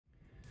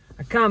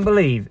I can't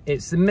believe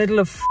it's the middle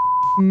of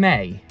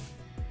May.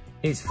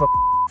 It's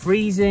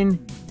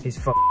freezing, it's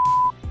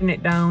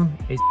it down,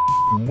 it's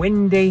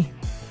windy,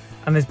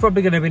 and there's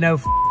probably going to be no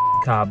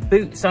car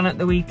boots on at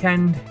the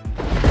weekend.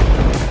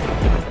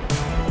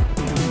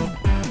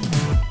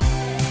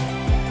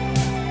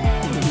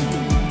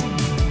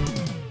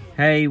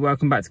 Hey,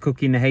 welcome back to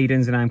Cooking the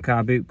Haydens, and I'm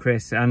Car Boot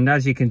Chris, and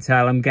as you can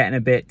tell, I'm getting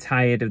a bit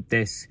tired of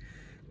this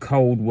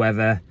cold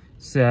weather,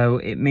 so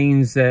it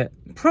means that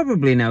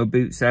probably no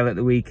boot sale at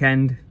the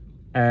weekend,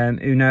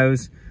 who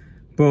knows,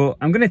 but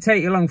I'm going to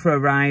take you along for a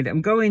ride.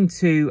 I'm going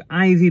to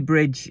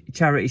Ivybridge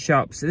charity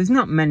shops. There's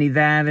not many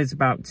there, there's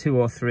about 2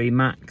 or 3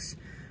 max,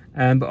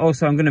 but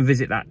also I'm going to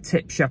visit that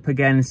tip shop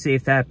again and see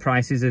if their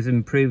prices has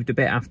improved a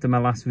bit after my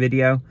last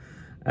video.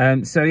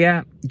 So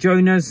yeah,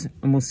 join us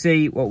and we'll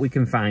see what we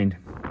can find.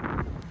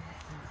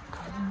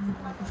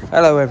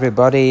 Hello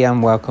everybody,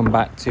 and welcome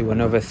back to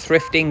another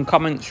thrifting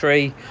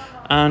commentary.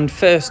 And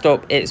first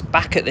up, it's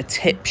back at the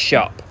tip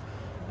shop,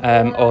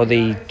 or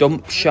the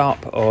dump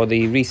shop, or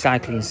the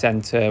recycling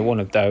centre, one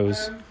of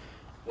those.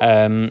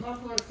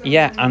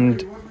 Yeah,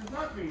 and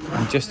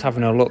I'm just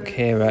having a look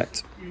here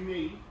at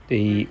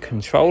the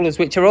controllers,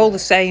 which are all the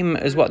same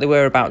as what they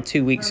were about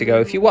 2 weeks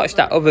ago. If you watched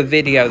that other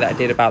video that I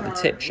did about the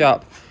tip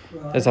shop,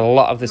 there's a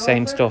lot of the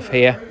same stuff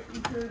here.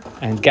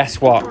 And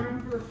guess what?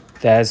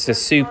 There's the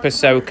Super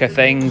Soaker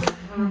thing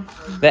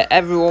that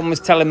everyone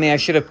was telling me I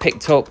should have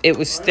picked up. It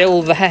was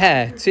still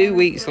there 2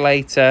 weeks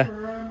later.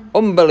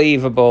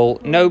 Unbelievable.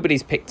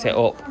 Nobody's picked it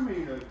up.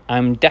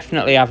 I'm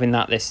definitely having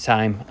that this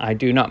time. I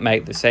do not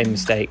make the same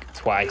mistake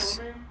twice.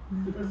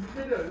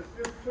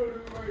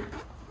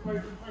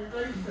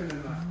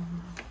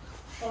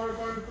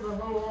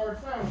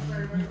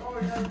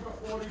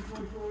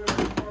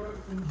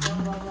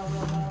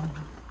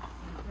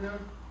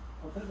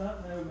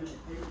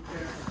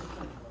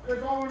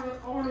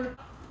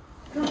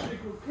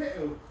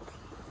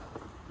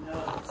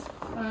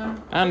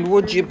 And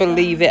would you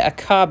believe it, a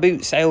car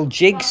boot sale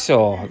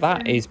jigsaw?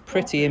 That is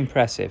pretty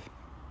impressive.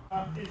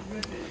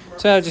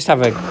 So I'll just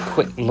have a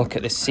quick look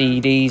at the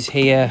CDs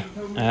here.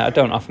 I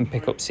don't often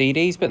pick up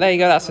CDs, but there you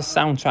go, that's a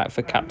soundtrack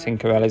for Captain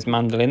Corelli's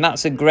Mandolin.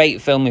 That's a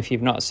great film if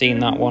you've not seen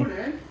that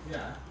one.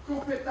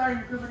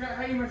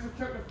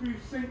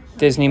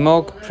 Disney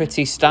mug,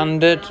 pretty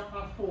standard.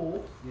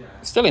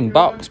 Still in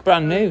box,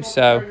 brand new,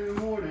 so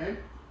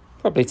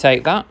probably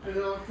take that.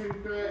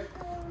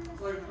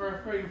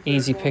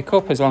 Easy pick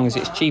up as long as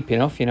it's cheap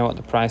enough. You know what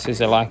the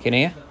prices are like in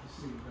here.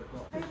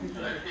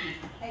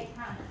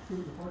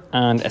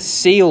 And a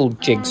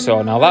sealed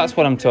jigsaw, now that's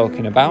what I'm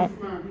talking about.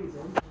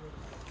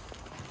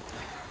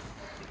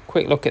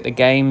 Quick look at the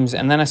games,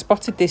 and then I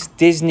spotted this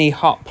Disney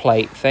hot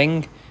plate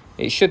thing.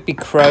 It should be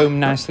chrome,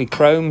 nicely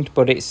chromed,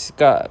 but it's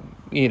got,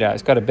 you know,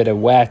 it's got a bit of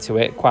wear to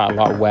it, quite a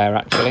lot of wear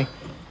actually.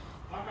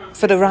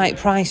 For the right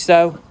price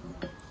though,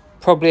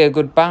 probably a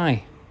good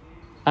buy.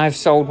 I've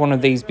sold one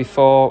of these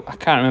before. I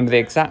can't remember the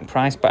exact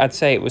price, but I'd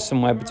say it was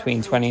somewhere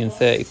between £20 and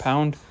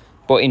 £30,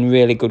 but in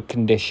really good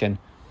condition.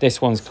 This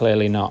one's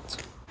clearly not.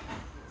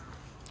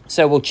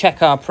 So we'll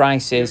check our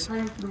prices.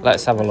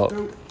 Let's have a look.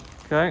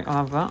 Okay,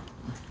 I'll have that.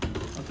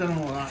 I don't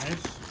know what that is.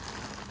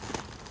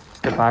 It's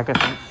the bag, I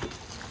think.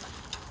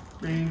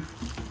 Being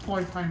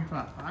 £5 for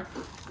that bag.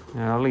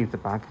 Yeah, I'll leave the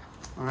bag.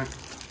 Alright.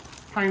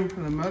 £1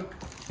 for the mug.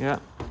 Yeah.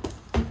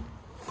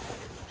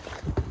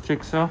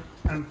 Jigsaw.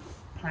 And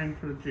 £1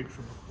 for the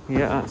jigsaw.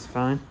 Yeah, that's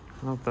fine.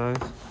 I'll have those.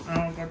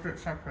 No, I've got it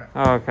separate.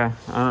 Oh, okay.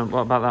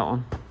 What about that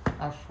one?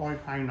 That's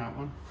 £5, that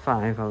one.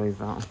 5, I'll leave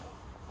that one.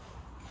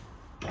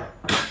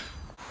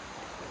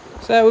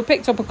 So we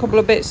picked up a couple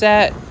of bits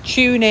there.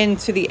 Tune in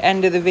to the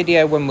end of the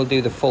video when we'll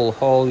do the full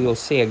haul. You'll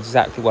see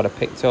exactly what I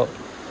picked up.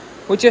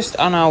 We're just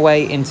on our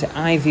way into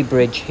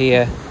Ivybridge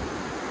here,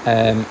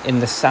 in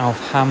the South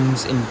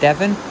Hams in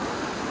Devon.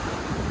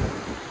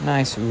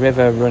 Nice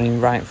river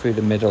running right through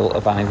the middle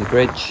of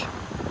Ivybridge.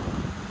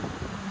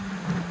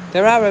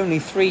 There are only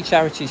 3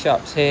 charity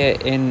shops here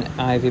in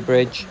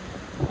Ivybridge,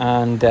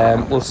 and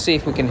we'll see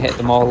if we can hit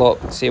them all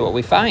up and see what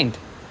we find.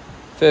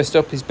 First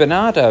up is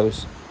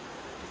Bernardo's.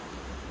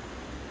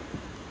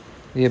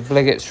 The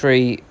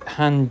obligatory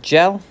hand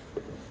gel.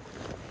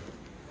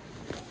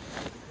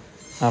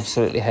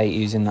 Absolutely hate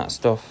using that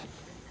stuff,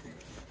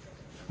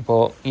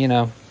 but you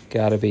know,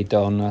 gotta be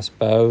done, I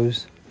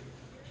suppose.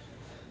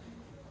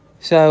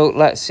 So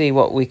let's see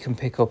what we can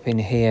pick up in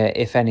here,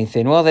 if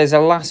anything. Well, there's a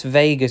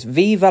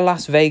Viva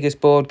Las Vegas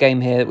board game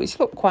here, which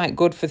looked quite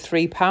good for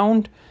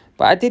 £3,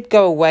 but I did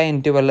go away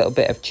and do a little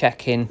bit of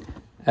checking.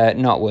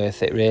 Not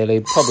worth it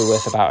really, probably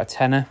worth about a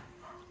tenner.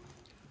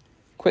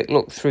 Quick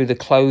look through the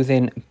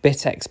clothing,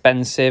 bit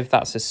expensive.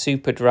 That's a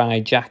super dry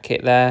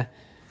jacket there.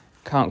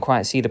 Can't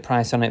quite see the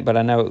price on it, but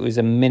I know it was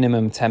a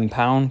minimum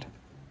 £10.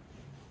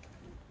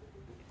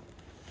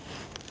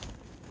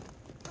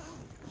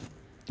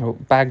 Oh,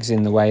 bag's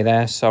in the way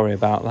there. Sorry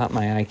about that,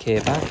 my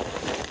IKEA bag.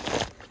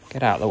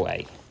 Get out of the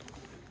way.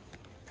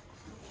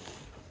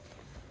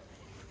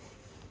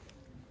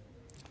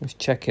 Just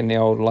checking the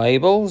old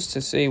labels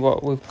to see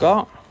what we've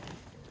got.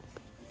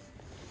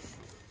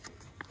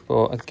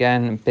 but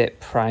again, a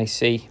bit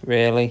pricey,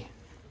 really.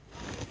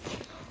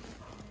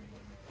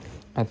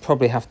 I'd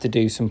probably have to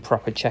do some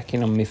proper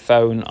checking on my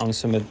phone on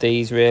some of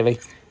these,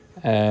 really.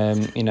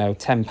 You know,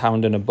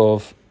 £10 and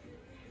above.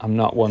 I'm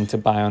not one to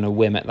buy on a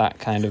whim at that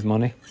kind of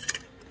money.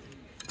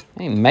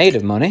 I ain't made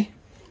of money.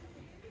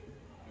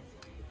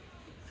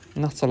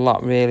 Not a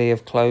lot, really,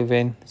 of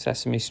clothing.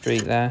 Sesame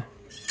Street there.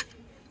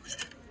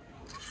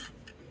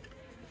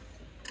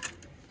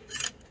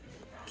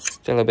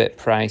 Still a bit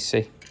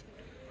pricey.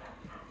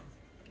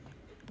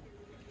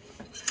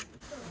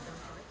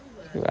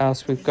 See what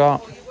else we've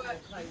got.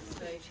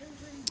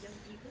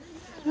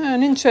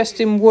 An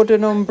interesting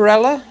wooden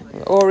umbrella.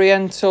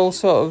 Oriental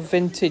sort of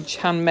vintage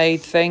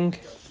handmade thing.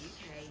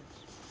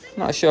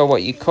 Not sure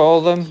what you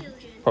call them.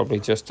 Probably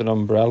just an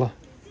umbrella.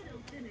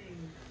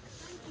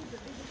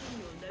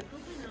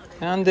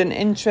 And an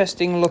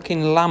interesting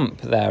looking lamp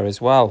there as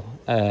well.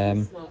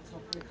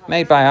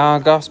 Made by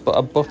Argos, but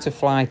a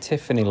butterfly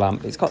Tiffany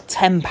lamp. It's got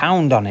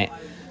 £10 on it.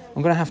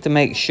 I'm going to have to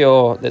make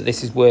sure that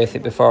this is worth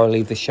it before I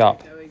leave the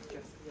shop.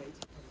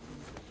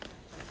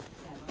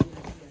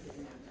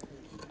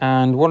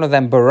 And one of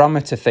them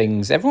barometer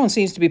things. Everyone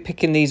seems to be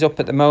picking these up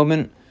at the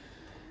moment.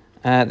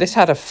 This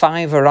had a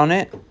 £5 on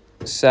it,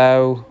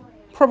 so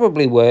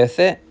probably worth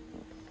it.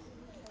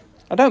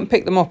 I don't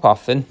pick them up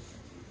often.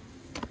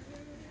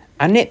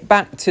 I nipped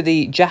back to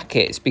the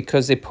jackets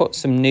because they put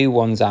some new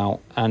ones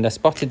out, and I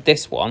spotted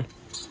this one.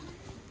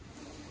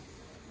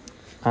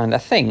 And I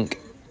think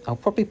I'll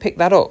probably pick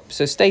that up.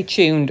 So stay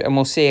tuned and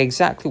we'll see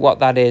exactly what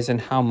that is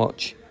and how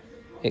much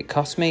it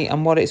cost me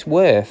and what it's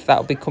worth.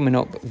 That'll be coming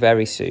up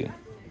very soon.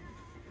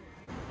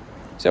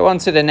 So on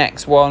to the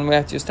next one.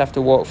 We just have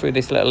to walk through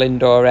this little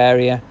indoor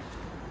area.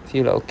 A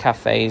few little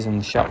cafes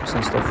and shops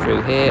and stuff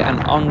through here.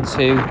 And on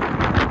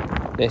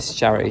to this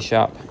charity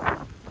shop.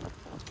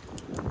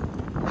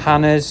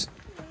 Hannah's.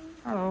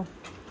 Hello.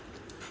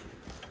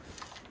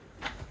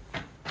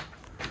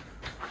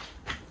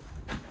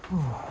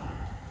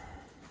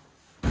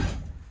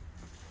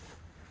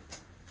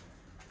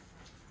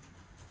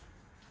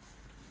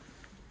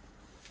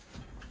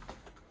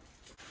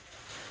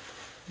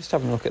 Just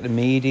having a look at the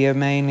media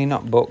mainly,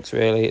 not books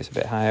really, it's a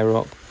bit higher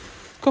up.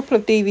 A couple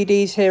of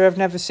DVDs here I've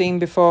never seen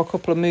before, a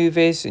couple of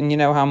movies, and you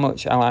know how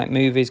much I like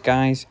movies,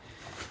 guys.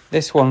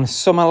 This one,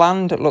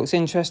 Summerland, looks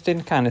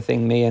interesting, kind of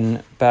thing me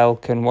and Belle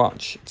can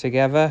watch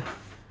together.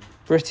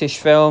 British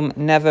film,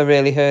 never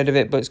really heard of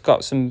it, but it's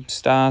got some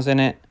stars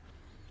in it.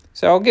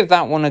 So I'll give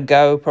that one a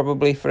go,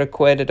 probably for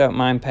 £1. I don't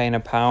mind paying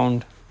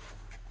 £1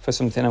 for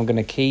something I'm going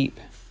to keep.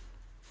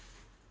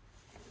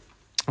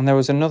 And there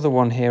was another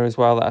one here as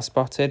well that I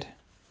spotted.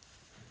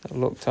 That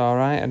looked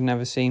alright, I'd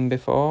never seen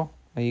before.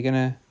 Are you going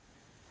to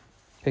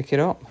pick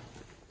it up?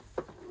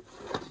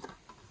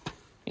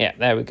 Yeah,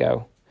 there we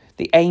go.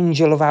 The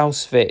Angel of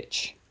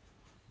Auschwitz.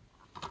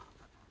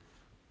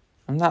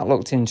 And that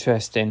looked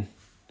interesting.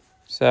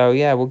 So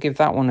yeah, we'll give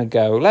that one a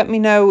go. Let me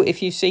know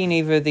if you've seen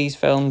either of these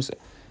films,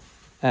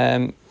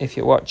 if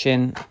you're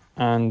watching,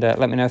 and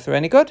let me know if they're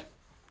any good.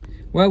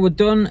 Well, we're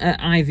done at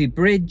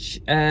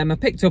Ivybridge. I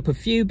picked up a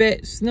few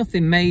bits,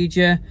 nothing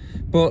major,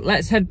 but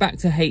let's head back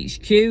to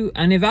HQ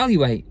and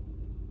evaluate.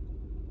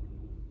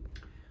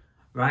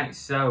 Right,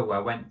 so I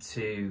went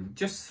to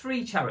just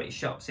 3 charity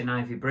shops in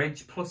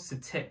Ivybridge, plus the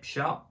tip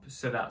shop,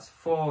 so that's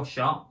 4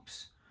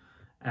 shops.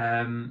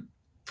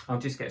 I'll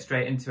just get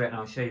straight into it and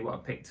I'll show you what I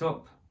picked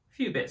up. A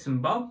few bits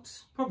and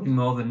bobs, probably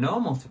more than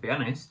normal to be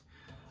honest.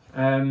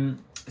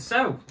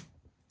 So,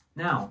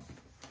 now,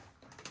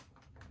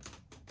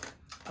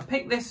 I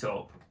picked this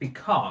up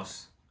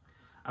because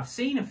I've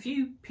seen a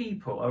few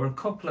people, or a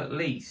couple at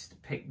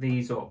least, pick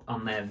these up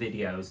on their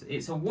videos.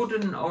 It's a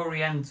wooden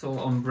oriental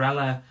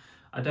umbrella.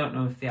 I don't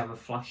know if they have a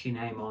flashy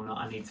name or not.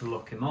 I need to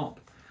look him up.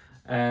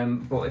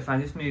 But if I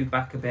just move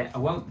back a bit, I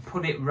won't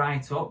put it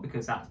right up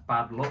because that's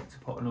bad luck to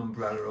put an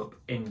umbrella up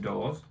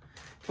indoors.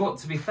 But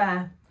to be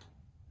fair,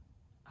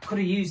 I could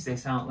have used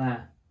this out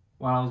there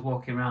while I was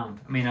walking around.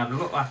 I mean, I'd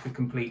look like a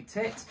complete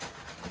tit,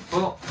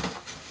 but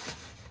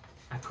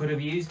I could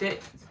have used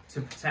it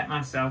to protect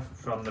myself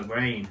from the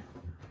rain.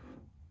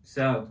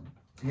 So,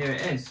 here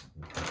it is.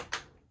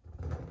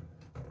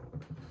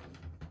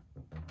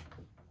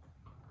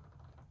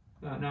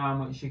 Don't know how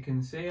much you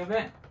can see of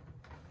it,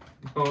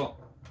 but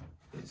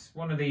it's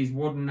one of these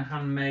wooden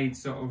handmade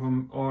sort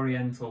of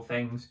oriental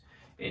things.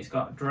 It's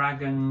got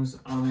dragons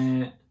on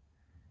it.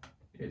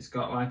 It's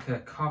got like a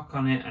cock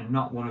on it, and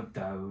not one of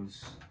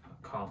those,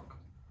 a cock.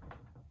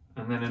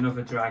 And then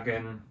another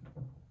dragon,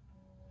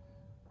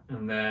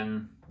 and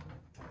then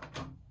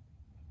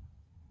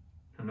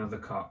another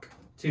cock.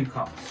 2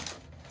 cocks.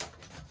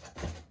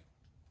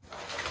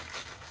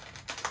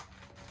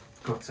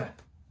 Gutter.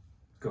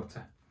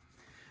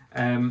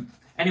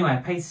 Anyway, I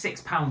paid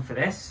 £6 for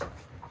this,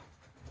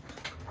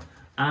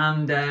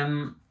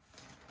 and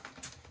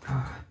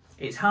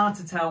it's hard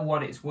to tell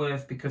what it's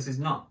worth because there's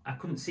not, I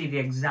couldn't see the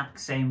exact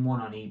same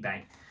one on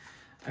eBay,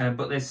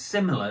 but there's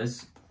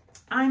similars.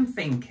 I'm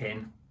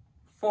thinking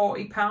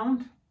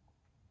 £40,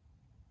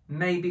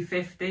 maybe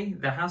 50.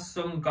 There has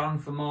some gone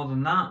for more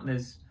than that.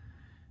 There's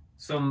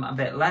some a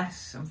bit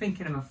less. I'm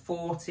thinking of a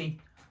 40,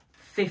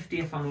 50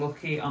 if I'm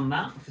lucky on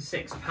that for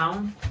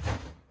 £6.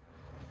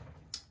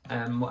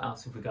 What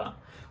else have we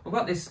got? We've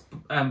got this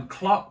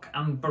clock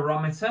and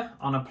barometer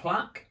on a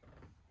plaque.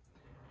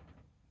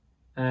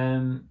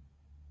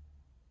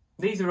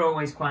 These are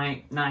always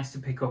quite nice to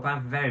pick up. I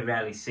very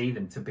rarely see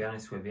them, to be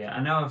honest with you.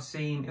 I know I've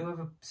seen, who have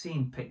I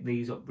seen pick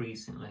these up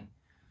recently?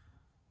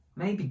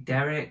 Maybe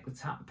Derek, the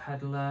tap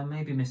peddler,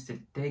 maybe Mr.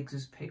 Diggs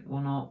has picked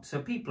one up.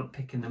 So people are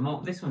picking them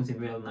up. This one's in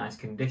real nice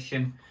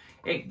condition.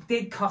 It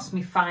did cost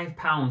me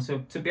 £5, so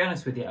to be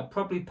honest with you, I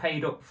probably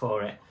paid up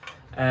for it.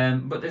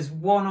 But there's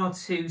one or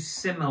two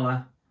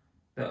similar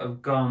that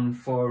have gone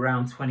for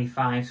around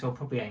 25, so I'll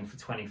probably aim for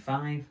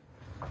 25.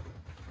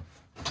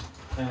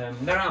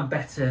 There are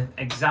better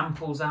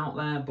examples out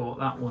there, but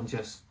that one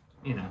just,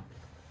 you know,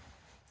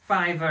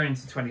 £5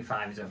 into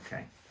 25 is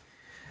okay.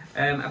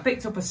 I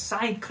picked up a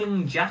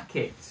cycling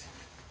jacket.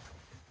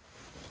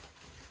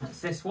 That's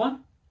this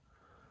one.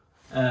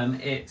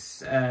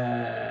 It's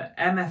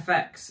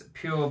MFX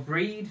Pure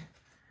Breed.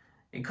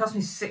 It cost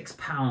me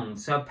 £6,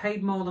 so I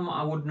paid more than what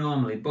I would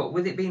normally, but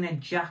with it being a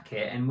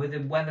jacket and with the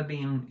weather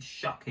being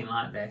shocking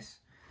like this,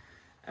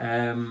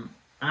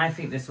 I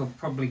think this will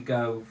probably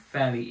go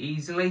fairly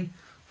easily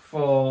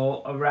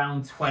for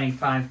around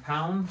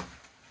 £25.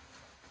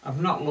 I've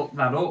not looked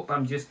that up,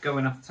 I'm just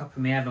going off the top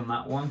of my head on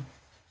that one.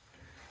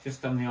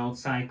 Just on the old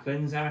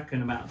cyclings, I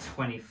reckon about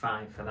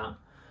 25 for that.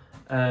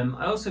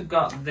 I also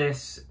got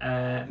this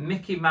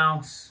Mickey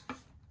Mouse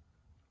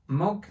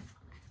mug.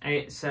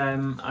 It's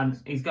and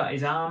he's got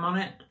his arm on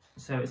it,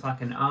 so it's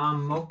like an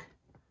arm mug.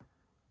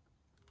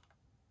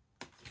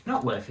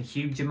 Not worth a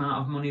huge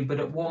amount of money, but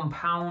at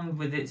 £1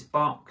 with its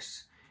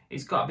box,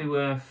 it's got to be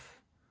worth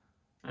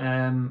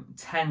 £10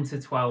 to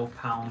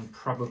 £12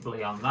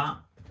 probably on that.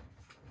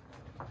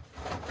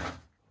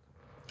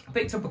 I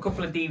picked up a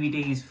couple of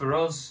DVDs for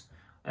us.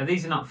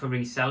 These are not for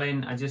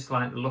reselling, I just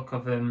like the look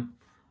of them,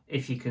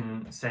 if you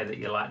can say that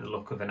you like the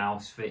look of an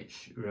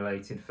Auschwitz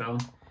related film.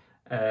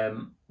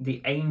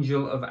 The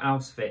Angel of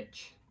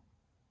Auschwitz.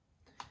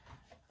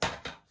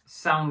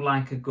 Sound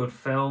like a good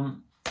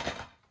film.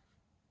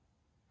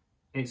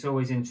 It's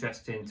always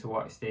interesting to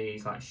watch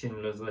these, like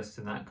Schindler's List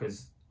and that,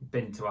 because I've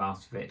been to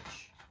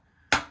Auschwitz.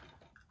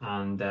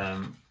 And,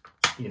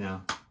 you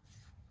know,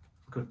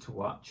 good to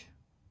watch.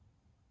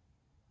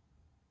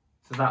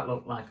 So that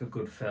looked like a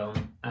good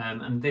film.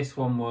 And this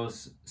one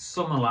was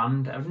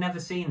Summerland. I've never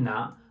seen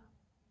that.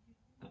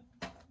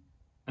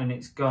 And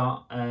it's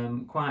got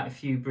quite a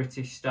few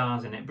British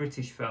stars in it.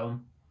 British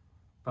film,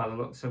 by the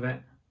looks of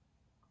it.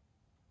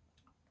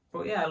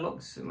 But yeah, it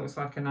looks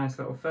like a nice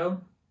little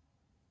film.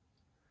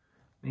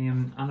 Me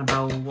and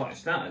Annabelle will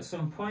watch that at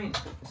some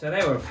point. So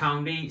they were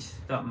 £1 each.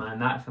 Don't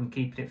mind that if I'm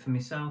keeping it for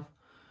myself.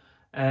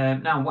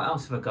 Now, what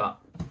else have I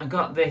got? I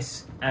got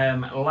this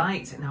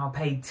light. Now, I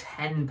paid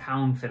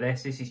 £10 for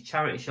this. This is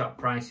charity shop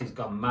prices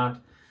gone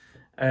mad.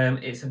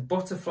 It's a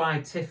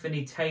butterfly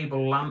Tiffany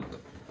table lamp,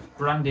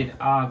 branded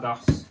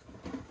Argos.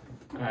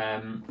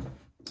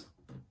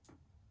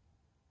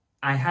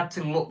 I had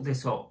to look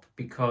this up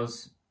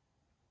because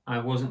I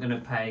wasn't going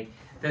to pay.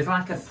 There's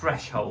like a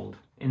threshold,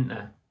 isn't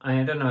there?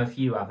 I don't know if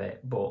you have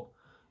it, but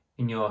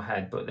in your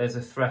head, but there's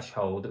a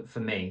threshold for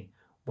me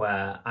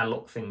where I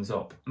look things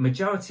up.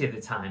 Majority of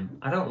the time,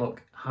 I don't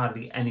look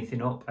hardly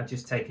anything up. I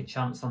just take a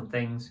chance on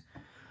things.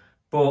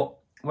 But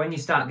when you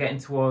start getting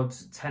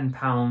towards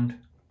 £10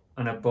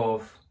 and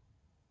above,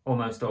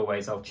 almost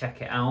always I'll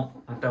check it out.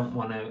 I don't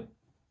want to,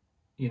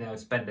 you know,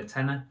 spend a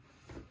tenner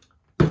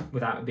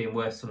without it being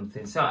worth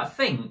something. So I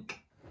think,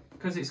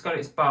 because it's got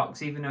its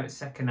box, even though it's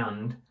second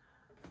hand,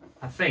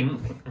 I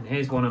think, and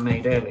here's one I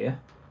made earlier,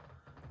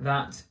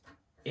 that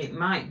it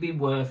might be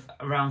worth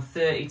around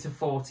 £30 to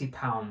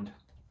 £40.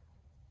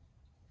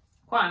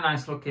 Quite a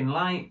nice looking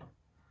light,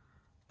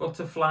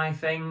 butterfly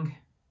thing,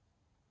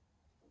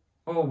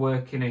 all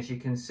working as you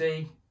can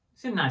see.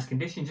 It's in nice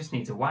condition, just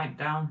needs a wipe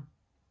down.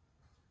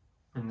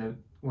 And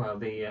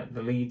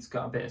the lead's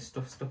got a bit of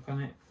stuff stuck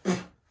on it.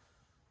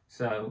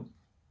 So,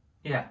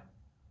 yeah.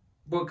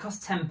 Well, it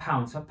cost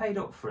 £10, so I paid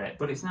up for it,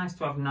 but it's nice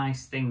to have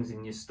nice things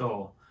in your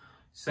store.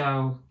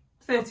 So,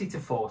 30 to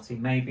 40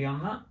 maybe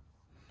on that.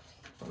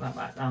 Put that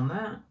back down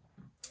there.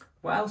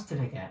 What else did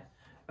I get?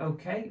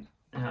 Okay,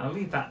 I'll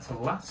leave that till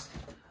last.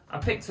 I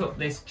picked up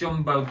this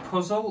jumbo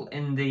puzzle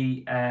in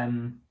the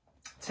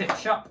tip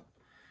shop.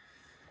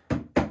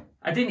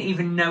 I didn't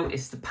even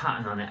notice the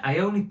pattern on it. I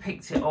only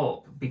picked it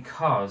up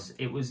because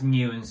it was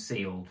new and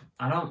sealed.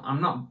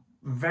 I'm not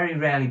very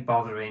rarely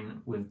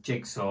bothering with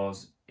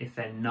jigsaws if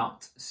they're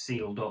not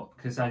sealed up,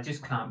 because I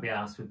just can't be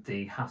arsed with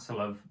the hassle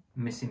of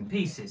missing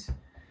pieces.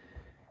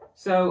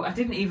 So I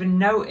didn't even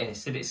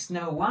notice that it's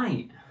Snow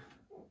White.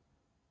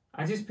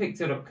 I just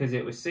picked it up because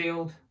it was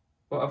sealed.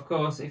 But of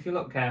course, if you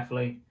look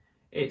carefully,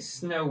 it's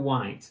Snow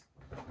White.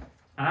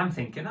 And I'm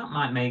thinking that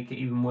might make it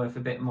even worth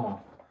a bit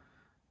more.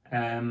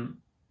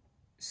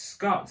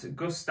 Scott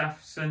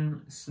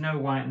Gustafson, Snow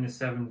White and the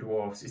Seven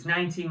Dwarfs. It's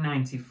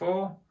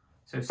 1994,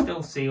 so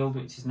still sealed,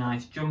 which is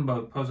nice.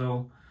 Jumbo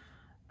puzzle.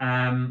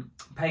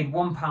 Paid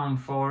 £1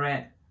 for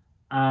it,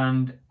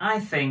 and I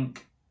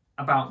think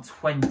about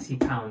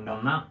 £20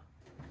 on that.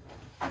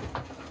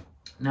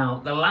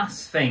 Now, the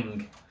last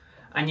thing,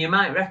 and you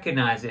might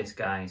recognise this,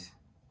 guys.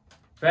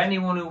 For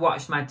anyone who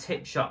watched my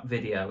tip shop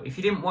video, if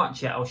you didn't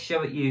watch it, I'll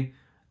show it you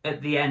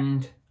at the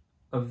end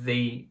of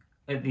the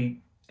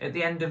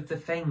end of the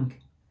thing,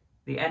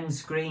 the end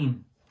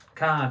screen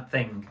card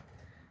thing.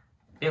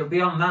 It'll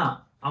be on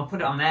that. I'll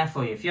put it on there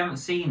for you. If you haven't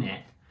seen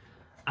it,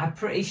 I'm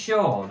pretty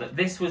sure that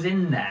this was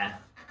in there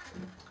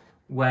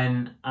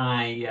when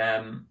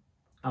I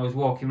was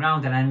walking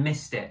around and I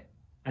missed it.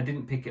 I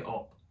didn't pick it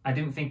up. I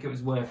didn't think it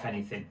was worth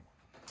anything.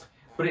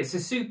 But it's a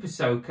Super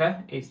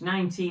Soaker. It's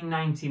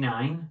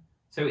 $19.99.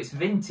 So it's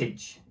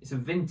vintage. It's a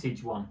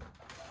vintage one.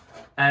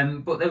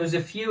 But there was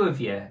a few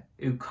of you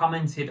who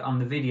commented on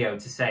the video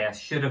to say I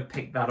should have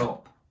picked that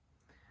up.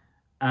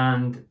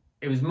 And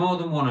it was more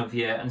than one of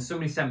you, and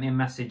somebody sent me a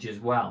message as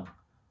well.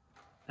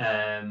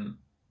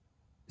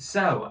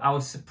 So I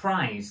was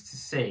surprised to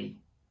see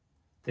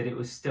that it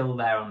was still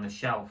there on the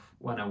shelf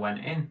when I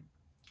went in.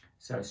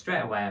 So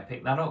straight away I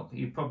picked that up.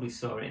 You probably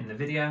saw it in the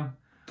video.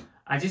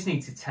 I just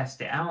need to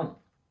test it out.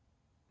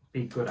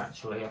 Be good,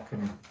 actually. I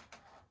can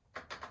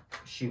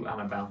shoot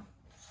Annabelle.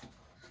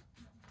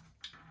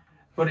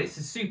 But it's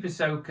a Super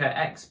Soaker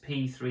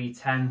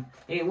XP310.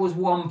 It was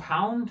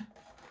 £1.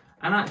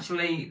 And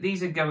actually,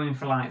 these are going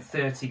for like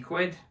 30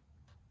 quid.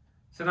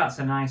 So that's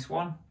a nice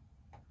one.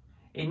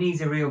 It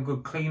needs a real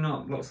good clean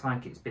up. Looks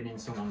like it's been in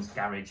someone's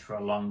garage for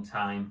a long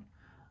time.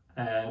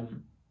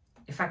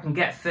 If I can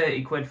get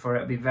 30 quid for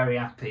it, I'd be very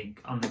happy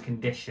on the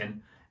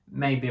condition.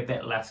 Maybe a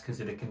bit less because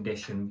of the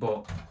condition,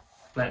 but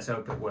let's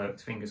hope it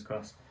works, fingers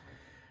crossed.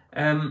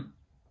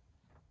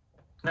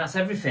 That's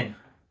everything.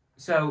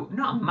 So,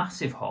 not a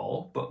massive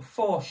haul, but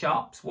 4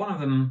 shops. One of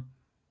them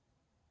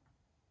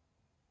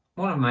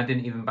I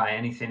didn't even buy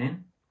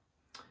anything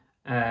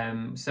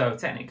in. So,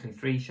 technically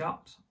 3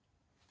 shops.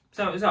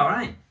 So, it was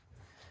alright.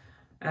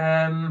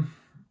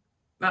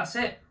 That's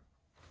it.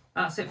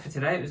 That's it for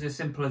today. It was as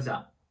simple as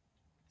that.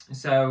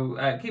 So,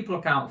 keep a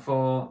lookout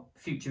for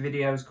future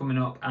videos coming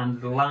up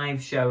and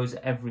live shows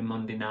every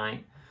Monday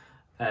night.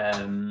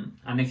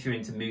 And if you're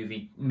into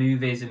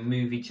movies and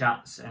movie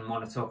chats and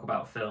want to talk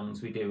about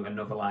films, we do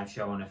another live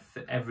show on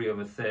every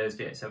other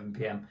Thursday at 7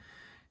 PM.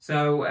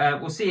 So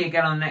we'll see you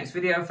again on the next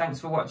video. Thanks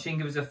for watching.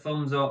 Give us a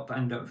thumbs up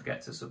and don't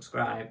forget to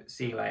subscribe.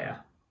 See you later.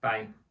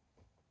 Bye.